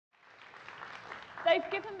they've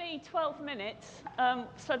given me 12 minutes,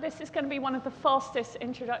 so this is going to be one of the fastest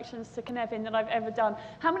introductions to Cynefin that I've ever done.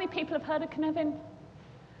 How many people have heard of Cynefin?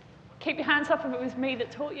 Keep your hands up if it was me that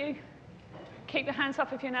taught you. Keep your hands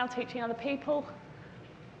up if you're now teaching other people.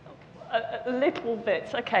 A little bit,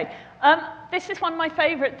 okay. This is one of my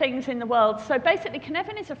favorite things in the world. So basically,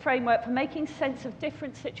 Cynefin is a framework for making sense of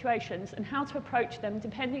different situations and how to approach them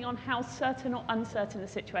depending on how certain or uncertain the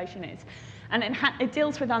situation is. And it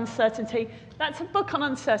deals with uncertainty. That's a book on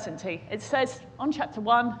uncertainty. It says on chapter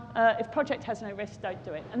 1, if project has no risk, don't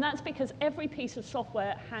do it. And that's because every piece of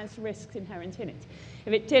software has risks inherent in it.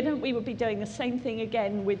 If it didn't, we would be doing the same thing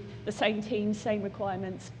again with the same team, same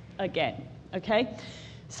requirements again, okay?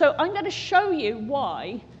 So I'm going to show you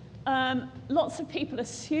why lots of people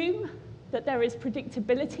assume that there is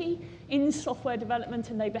predictability in software development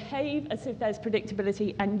and they behave as if there's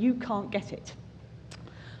predictability and you can't get it.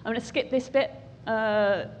 I'm going to skip this bit.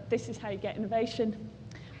 This is how you get innovation.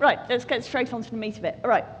 Right, let's get straight on to the meat of it. All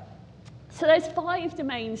right. So there's 5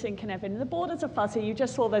 domains in Cynefin. The borders are fuzzy. You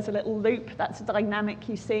just saw there's a little loop. That's a dynamic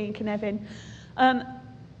you see in Cynefin.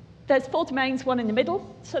 There's 4 domains, one in the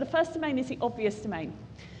middle. So the first domain is the obvious domain.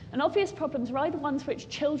 And obvious problems are either ones which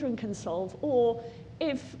children can solve, or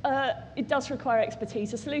if it does require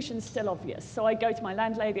expertise, the solution's still obvious. So I go to my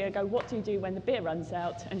landlady, I go, what do you do when the beer runs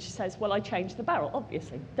out? And she says, well, I change the barrel,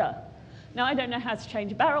 obviously, duh. Now, I don't know how to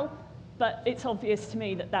change a barrel, but it's obvious to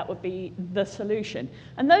me that that would be the solution.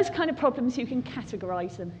 And those kind of problems, you can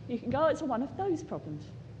categorize them. You can go, it's one of those problems.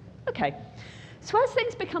 Okay, so as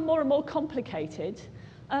things become more and more complicated,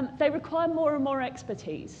 they require more and more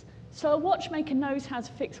expertise. So a watchmaker knows how to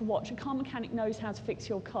fix a watch, a car mechanic knows how to fix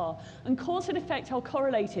your car, and cause and effect are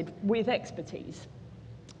correlated with expertise.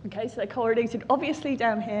 Okay, so they're correlated obviously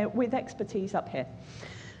down here with expertise up here.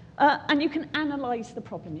 And you can analyze the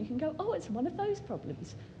problem. You can go, oh, it's one of those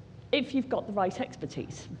problems, if you've got the right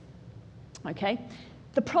expertise. Okay,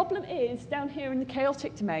 the problem is down here in the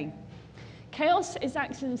chaotic domain. Chaos is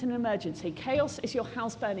accident and emergency. Chaos is your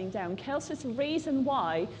house burning down. Chaos is the reason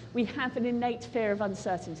why we have an innate fear of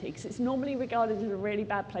uncertainty, because it's normally regarded as a really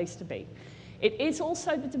bad place to be. It is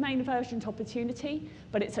also the domain of urgent opportunity,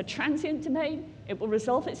 but it's a transient domain. It will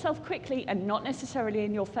resolve itself quickly and not necessarily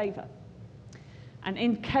in your favor. And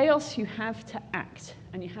in chaos, you have to act,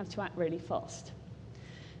 and you have to act really fast.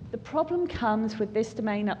 The problem comes with this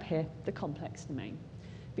domain up here, the complex domain.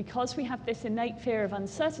 Because we have this innate fear of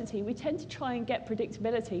uncertainty, we tend to try and get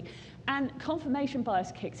predictability, and confirmation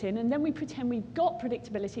bias kicks in, and then we pretend we've got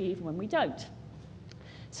predictability even when we don't.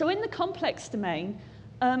 So in the complex domain,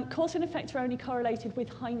 cause and effect are only correlated with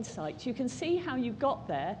hindsight. You can see how you got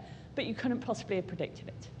there, but you couldn't possibly have predicted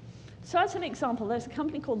it. So as an example, there's a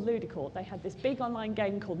company called Ludicord. They had this big online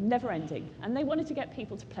game called Neverending, and they wanted to get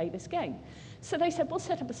people to play this game. So they said, we'll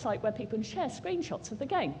set up a site where people can share screenshots of the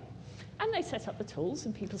game. And they set up the tools,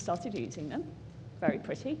 and people started using them. Very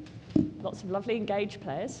pretty. Lots of lovely, engaged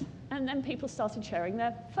players. And then people started sharing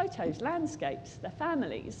their photos, landscapes, their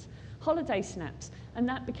families, holiday snaps, and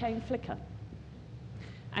that became Flickr.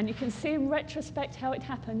 And you can see in retrospect how it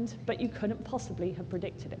happened, but you couldn't possibly have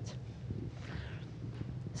predicted it.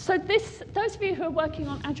 So those of you who are working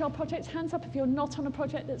on agile projects, hands up if you're not on a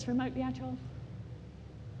project that's remotely agile.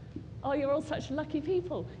 Oh, you're all such lucky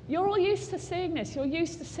people. You're all used to seeing this. You're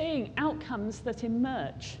used to seeing outcomes that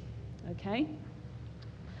emerge, okay?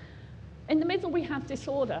 In the middle, we have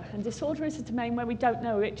disorder, and disorder is a domain where we don't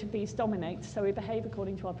know which of these dominates, so we behave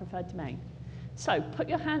according to our preferred domain. So put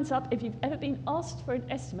your hands up if you've ever been asked for an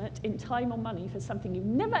estimate in time or money for something you've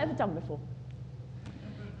never ever done before.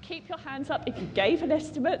 Keep your hands up if you gave an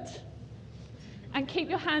estimate, and keep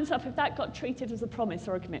your hands up if that got treated as a promise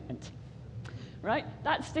or a commitment. Right?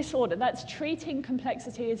 That's disorder. That's treating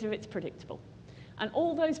complexity as if it's predictable. And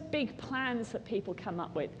all those big plans that people come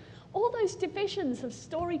up with, all those divisions of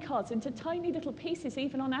story cards into tiny little pieces,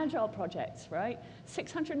 even on agile projects, right?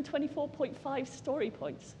 624.5 story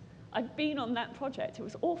points. I've been on that project. It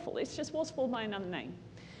was awful. It's just waterfall by another name.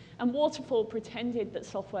 And waterfall pretended that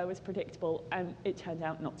software was predictable, and it turned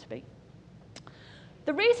out not to be.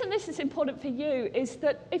 The reason this is important for you is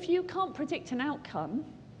that if you can't predict an outcome,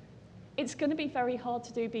 it's going to be very hard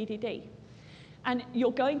to do BDD. And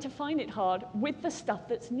you're going to find it hard with the stuff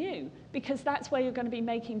that's new, because that's where you're going to be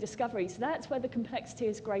making discoveries. That's where the complexity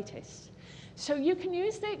is greatest. So you can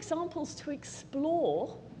use the examples to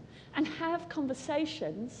explore and have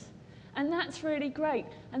conversations, and that's really great.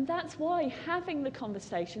 And that's why having the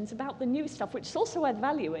conversations about the new stuff, which is also where the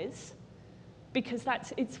value is, because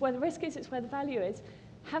it's where the risk is, it's where the value is,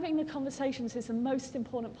 having the conversations is the most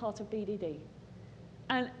important part of BDD.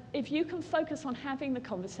 And if you can focus on having the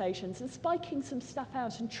conversations and spiking some stuff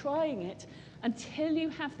out and trying it until you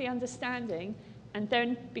have the understanding, and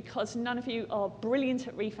then because none of you are brilliant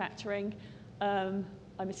at refactoring, I'm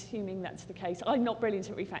assuming that's the case. I'm not brilliant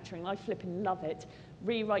at refactoring. I flipping love it.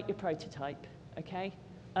 Rewrite your prototype, okay?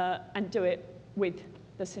 And do it with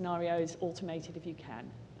the scenarios automated if you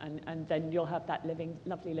can. And then you'll have that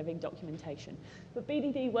lovely living documentation. But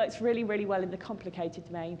BDD works really, really well in the complicated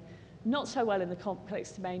domain. Not so well in the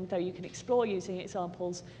complex domain, though you can explore using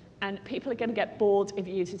examples. And people are going to get bored if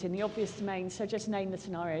you use it in the obvious domain, so just name the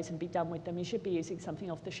scenarios and be done with them. You should be using something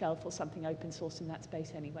off the shelf or something open source in that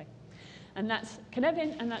space anyway. And that's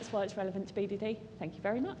Cynefin, and that's why it's relevant to BDD. Thank you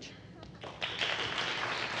very much.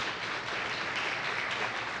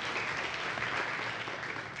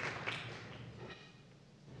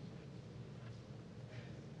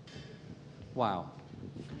 Wow.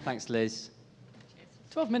 Thanks, Liz.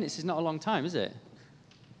 12 minutes is not a long time, is it?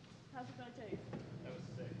 How did I do?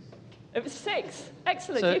 It was 6.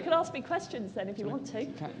 Excellent. So, you can ask me questions then if you want to.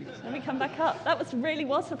 Let me come back up. That really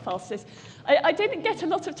was the fastest. I didn't get a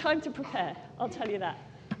lot of time to prepare, I'll tell you that.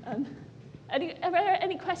 Are there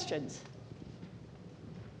any questions?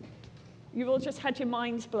 You've all just had your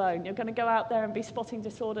minds blown. You're going to go out there and be spotting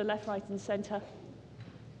disorder left, right, and centre.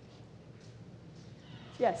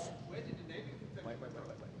 Yes? Where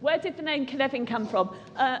did the name Cynefin come from?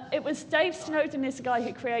 It was Dave Snowden is the guy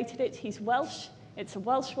who created it. He's Welsh. It's a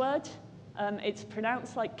Welsh word. It's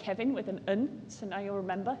pronounced like Kevin with an N, so now you'll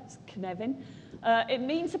remember. It's Cynefin. It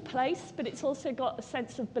means a place, but it's also got a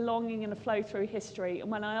sense of belonging and a flow through history. And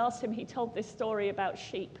when I asked him, he told this story about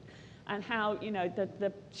sheep and how, you know,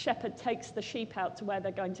 the shepherd takes the sheep out to where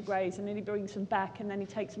they're going to graze, and then he brings them back, and then he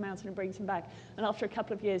takes them out and brings them back. And after a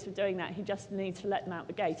couple of years of doing that, he just needs to let them out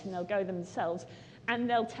the gate, and they'll go themselves. And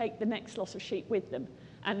they'll take the next lot of sheep with them.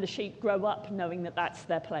 And the sheep grow up knowing that that's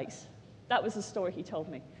their place. That was the story he told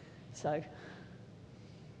me. So,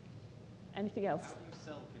 anything else? How do you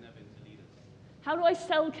sell Cynefin to leaders? How do I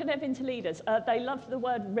sell Cynefin to leaders? They love the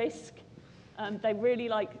word risk. They really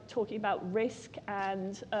like talking about risk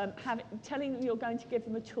and telling them you're going to give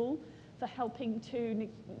them a tool for helping to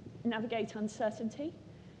navigate uncertainty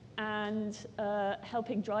and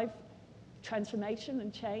helping drive transformation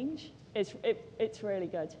and change. It's really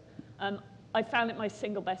good. I found it my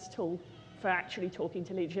single best tool for actually talking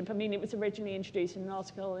to leadership. I mean, it was originally introduced in an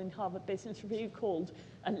article in Harvard Business Review called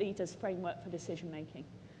A Leader's Framework for Decision Making.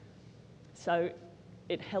 So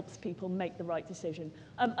it helps people make the right decision.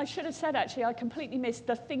 I should have said, actually, I completely missed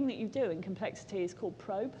the thing that you do in complexity is called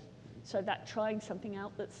probe. So that trying something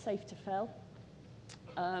out that's safe to fail.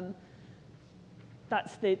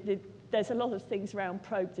 That's there's a lot of things around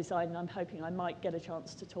probe design, and I'm hoping I might get a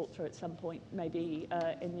chance to talk through at some point, maybe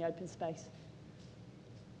in the open space.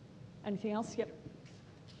 Anything else? Yep.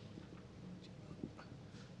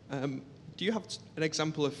 Do you have an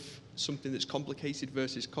example of something that's complicated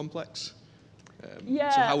versus complex? Yeah.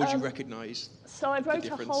 So how would you recognise So I wrote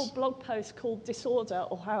the a whole blog post called Disorder,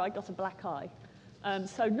 or How I Got a Black Eye.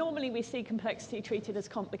 So normally we see complexity treated as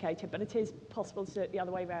complicated, but it is possible to do it the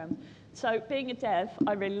other way around. So being a dev,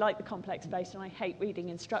 I really like the complex space, and I hate reading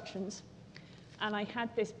instructions. And I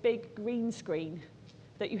had this big green screen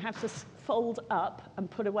that you have to fold up and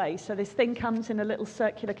put away. So this thing comes in a little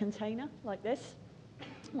circular container like this.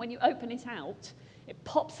 When you open it out, it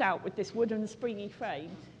pops out with this wooden springy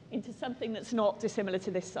frame into something that's not dissimilar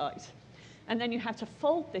to this size. And then you have to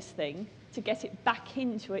fold this thing to get it back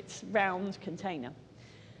into its round container.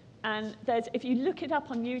 And if you look it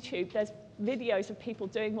up on YouTube, there's videos of people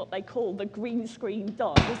doing what they call the green screen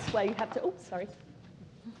dance, where you have to, oh, sorry.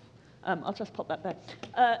 I'll just pop that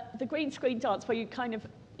there. The green screen dance, where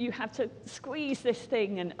you have to squeeze this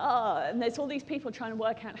thing, and there's all these people trying to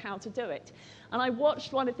work out how to do it. And I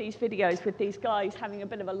watched one of these videos with these guys having a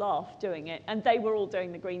bit of a laugh doing it, and they were all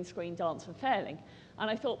doing the green screen dance and failing. And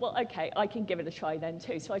I thought, well, okay, I can give it a try then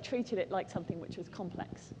too. So I treated it like something which was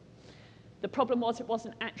complex. The problem was it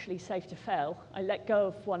wasn't actually safe to fail. I let go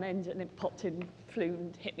of one end and it popped in, flew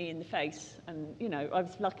and hit me in the face. And, you know, I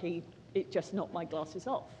was lucky it just knocked my glasses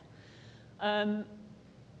off.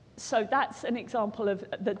 So that's an example of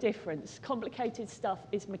the difference. Complicated stuff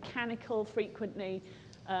is mechanical frequently.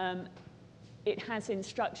 It has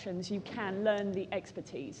instructions. You can learn the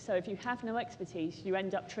expertise. So if you have no expertise, you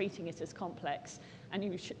end up treating it as complex. And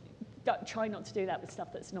you should try not to do that with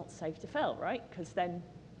stuff that's not safe to fail, right? Because then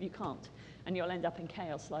you can't. And you'll end up in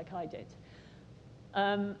chaos like I did.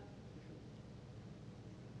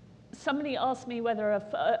 Somebody asked me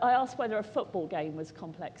I asked whether a football game was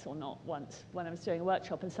complex or not once when I was doing a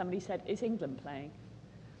workshop, and somebody said, is England playing?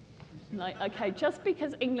 Like, okay, just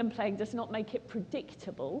because England playing does not make it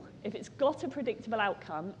predictable. If it's got a predictable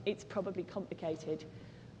outcome, it's probably complicated.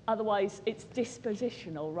 Otherwise, it's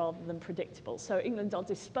dispositional rather than predictable. So England are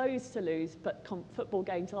disposed to lose, but football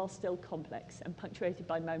games are still complex and punctuated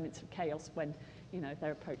by moments of chaos when, you know,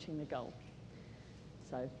 they're approaching the goal.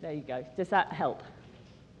 So there you go. Does that help?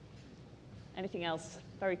 Anything else?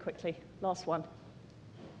 Very quickly. Last one.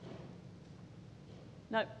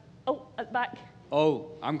 No. Oh, at the back.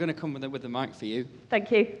 Oh, I'm going to come with the mic for you.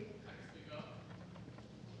 Thank you.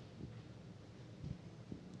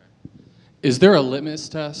 Is there a litmus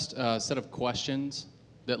test, a set of questions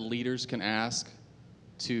that leaders can ask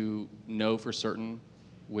to know for certain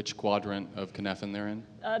which quadrant of Cynefin they're in?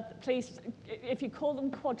 Please, if you call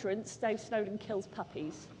them quadrants, Dave Snowden kills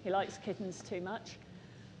puppies. He likes kittens too much.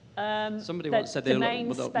 Somebody once said they domain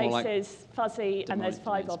look more like spaces, fuzzy, and there's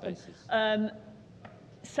 5 of spaces. them.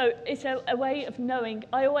 So it's a way of knowing.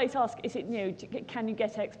 I always ask, is it new? Can you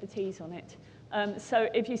get expertise on it? So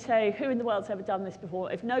if you say, who in the world's ever done this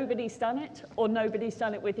before? If nobody's done it, or nobody's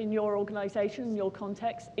done it within your organisation, your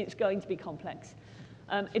context, it's going to be complex.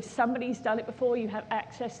 If somebody's done it before, you have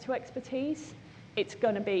access to expertise, it's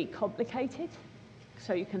going to be complicated.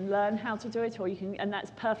 So you can learn how to do it, or you can, and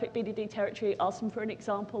that's perfect BDD territory. Ask them for an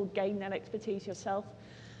example, gain that expertise yourself.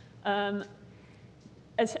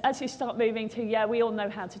 As you start moving to, yeah, we all know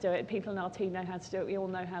how to do it, people in our team know how to do it, we all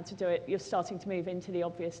know how to do it, you're starting to move into the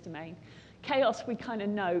obvious domain. Chaos, we kind of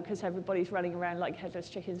know because everybody's running around like headless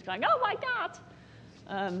chickens going, oh my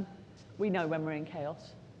God! We know when we're in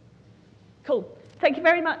chaos. Cool. Thank you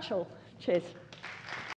very much all. Cheers.